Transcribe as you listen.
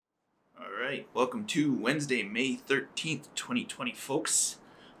Alright, welcome to Wednesday, May 13th, 2020, folks.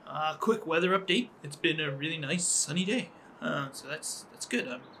 Quick weather update. It's been a really nice sunny day, so that's good.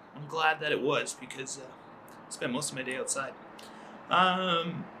 I'm glad that it was because I spent most of my day outside.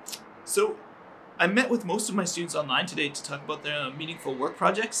 So I met with most of my students online today to talk about their meaningful work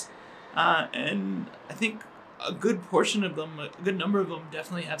projects, and I think a good portion of them, a good number of them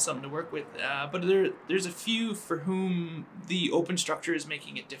definitely have something to work with, but there's a few for whom the open structure is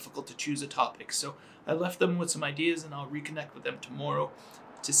making it difficult to choose a topic. So I left them with some ideas and I'll reconnect with them tomorrow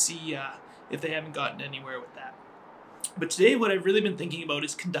to see if they haven't gotten anywhere with that. But today what I've really been thinking about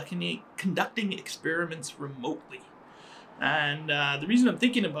is conducting experiments remotely. And the reason I'm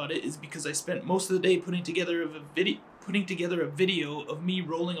thinking about it is because I spent most of the day putting together a video of me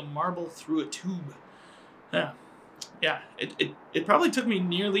rolling a marble through a tube. It probably took me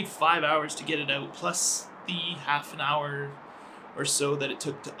nearly 5 hours to get it out, plus the half an hour or so that it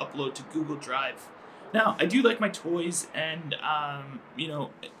took to upload to Google Drive. Now, I do like my toys, and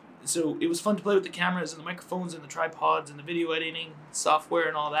so it was fun to play with the cameras and the microphones and the tripods and the video editing software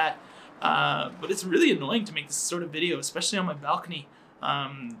and all that. But it's really annoying to make this sort of video, especially on my balcony,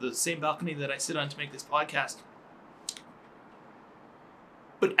 the same balcony that I sit on to make this podcast.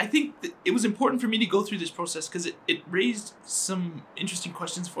 But I think that it was important for me to go through this process because it raised some interesting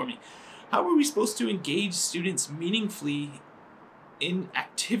questions for me. How are we supposed to engage students meaningfully in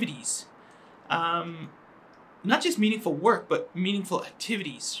activities? Not just meaningful work, but meaningful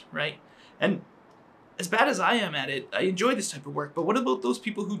activities, right? And as bad as I am at it, I enjoy this type of work, but what about those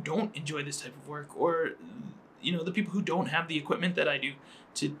people who don't enjoy this type of work, or the people who don't have the equipment that I do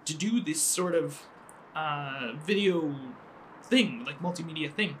to do this sort of video thing, like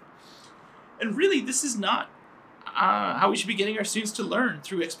multimedia thing? And really, this is not how we should be getting our students to learn,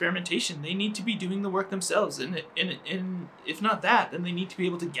 through experimentation. They need to be doing the work themselves, and if not that, then they need to be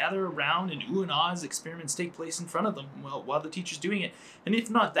able to gather around and ooh and ah as experiments take place in front of them while the teacher's doing it. And if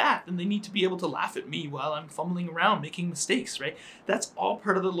not that, then they need to be able to laugh at me while I'm fumbling around making mistakes, right? That's all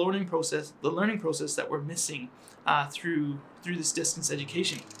part of the learning process that we're missing through this distance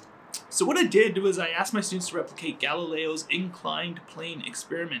education. So what I did was I asked my students to replicate Galileo's inclined plane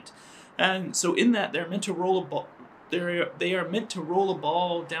experiment. And so in that, they're meant to roll a ball. They are meant to roll a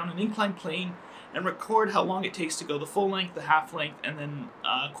ball down an inclined plane and record how long it takes to go the full length, the half length, and then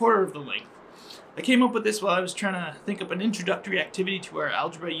a quarter of the length. I came up with this while I was trying to think up an introductory activity to our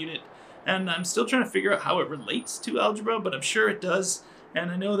algebra unit, and I'm still trying to figure out how it relates to algebra, but I'm sure it does. And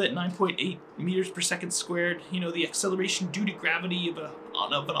I know that 9.8 meters per second squared, the acceleration due to gravity of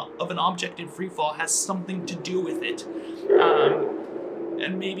an object in free fall, has something to do with it.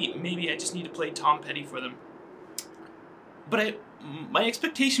 And maybe I just need to play Tom Petty for them. But my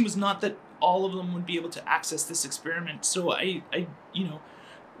expectation was not that all of them would be able to access this experiment. So I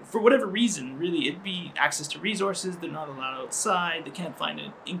for whatever reason, really, it'd be access to resources. They're not allowed outside. They can't find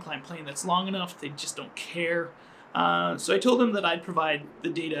an inclined plane that's long enough. They just don't care. So I told them that I'd provide the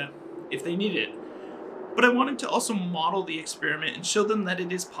data if they needed it. But I wanted to also model the experiment and show them that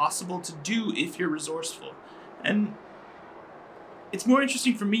it is possible to do if you're resourceful. And it's more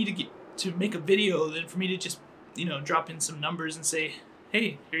interesting for me to make a video than for me to just, drop in some numbers and say,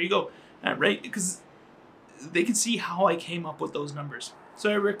 hey, here you go, right? Because they can see how I came up with those numbers.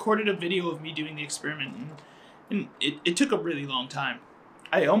 So I recorded a video of me doing the experiment, and it took a really long time.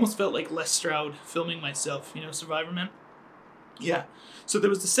 I almost felt like Les Stroud filming myself, Survivorman. Yeah. So there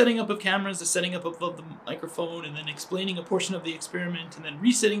was the setting up of cameras, the setting up of the microphone, and then explaining a portion of the experiment, and then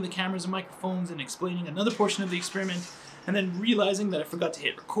resetting the cameras and microphones and explaining another portion of the experiment, and then realizing that I forgot to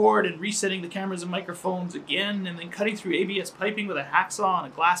hit record and resetting the cameras and microphones again, and then cutting through ABS piping with a hacksaw on a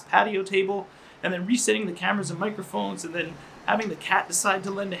glass patio table, and then resetting the cameras and microphones, and then having the cat decide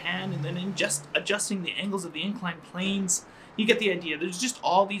to lend a hand, and then just adjusting the angles of the inclined planes. You get the idea. There's just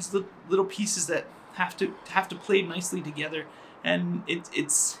all these little pieces that have to play nicely together, and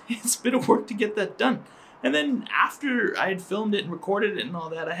it's a bit of work to get that done. And then after I had filmed it and recorded it and all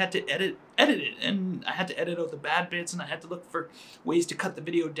that, I had to edit it, and I had to edit out the bad bits, and I had to look for ways to cut the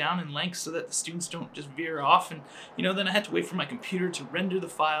video down in length so that the students don't just veer off, and then I had to wait for my computer to render the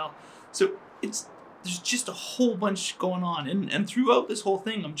file. So there's just a whole bunch going on, and throughout this whole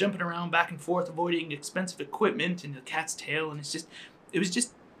thing, I'm jumping around back and forth, avoiding expensive equipment and the cat's tail, and it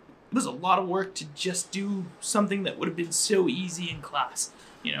was a lot of work to just do something that would have been so easy in class,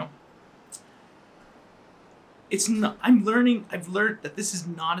 It's not. I've learned that this is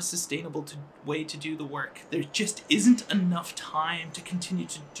not a sustainable way to do the work. There just isn't enough time to continue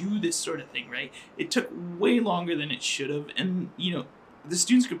to do this sort of thing, right? It took way longer than it should have, and the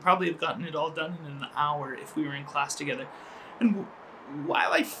students could probably have gotten it all done in an hour if we were in class together. And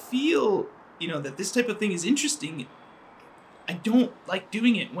while I feel that this type of thing is interesting, I don't like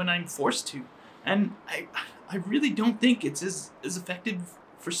doing it when I'm forced to. And I really don't think it's as effective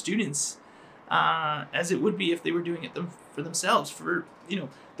for students as it would be if they were doing it for themselves.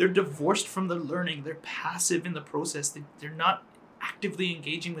 They're divorced from the learning. They're passive in the process. They're not actively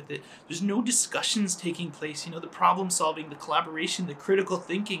engaging with it. There's no discussions taking place. The problem solving, the collaboration, the critical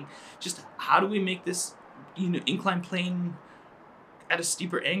thinking. Just how do we make this incline plane at a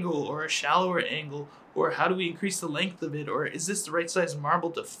steeper angle or a shallower angle, or how do we increase the length of it, or is this the right size marble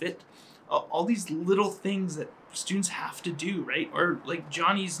to fit? All these little things that students have to do, right? Or like,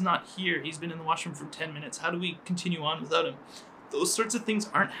 Johnny's not here, he's been in the washroom for 10 minutes, how do we continue on without him? Those sorts of things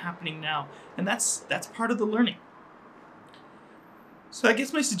aren't happening now, and that's part of the learning. So I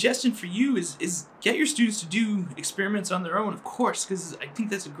guess my suggestion for you is get your students to do experiments on their own, of course, because I think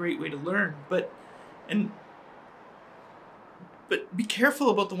that's a great way to learn, but be careful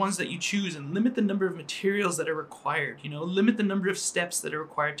about the ones that you choose, and limit the number of materials that are required. Limit the number of steps that are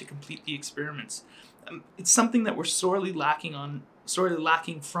required to complete the experiments. It's something that we're sorely lacking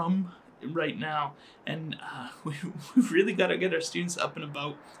from right now, and we've really got to get our students up and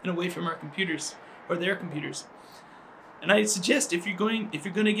about and away from our computers or their computers. And I suggest, if you're going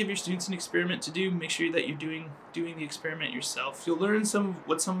to give your students an experiment to do, make sure that you're doing the experiment yourself. You'll learn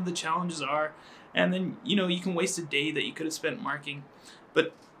what some of the challenges are, and then you can waste a day that you could have spent marking,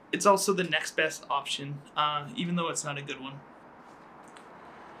 but it's also the next best option, even though it's not a good one.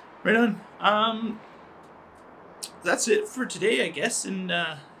 Right on. That's it for today, I guess. And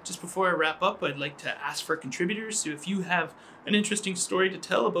just before I wrap up, I'd like to ask for contributors. So if you have an interesting story to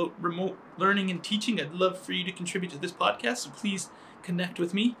tell about remote learning and teaching, I'd love for you to contribute to this podcast. So please connect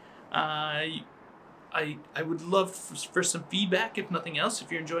with me. I would love for some feedback, if nothing else.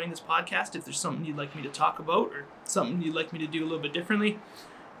 If you're enjoying this podcast, if there's something you'd like me to talk about, or something you'd like me to do a little bit differently.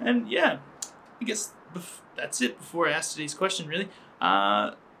 And yeah, I guess that's it before I ask today's question, really.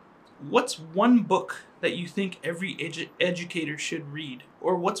 What's one book that you think every educator should read?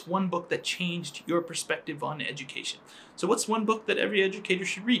 Or what's one book that changed your perspective on education? So what's one book that every educator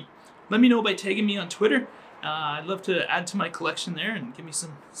should read? Let me know by tagging me on Twitter. I'd love to add to my collection there and give me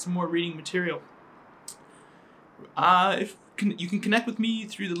some more reading material. You can connect with me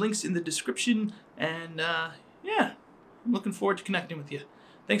through the links in the description. And yeah, I'm looking forward to connecting with you.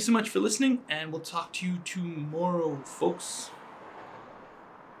 Thanks so much for listening, and we'll talk to you tomorrow, folks.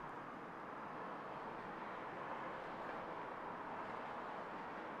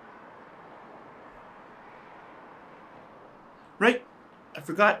 Right, I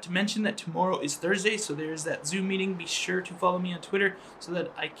forgot to mention that tomorrow is Thursday, so there's that Zoom meeting. Be sure to follow me on Twitter so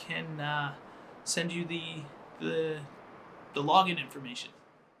that I can send you the login information.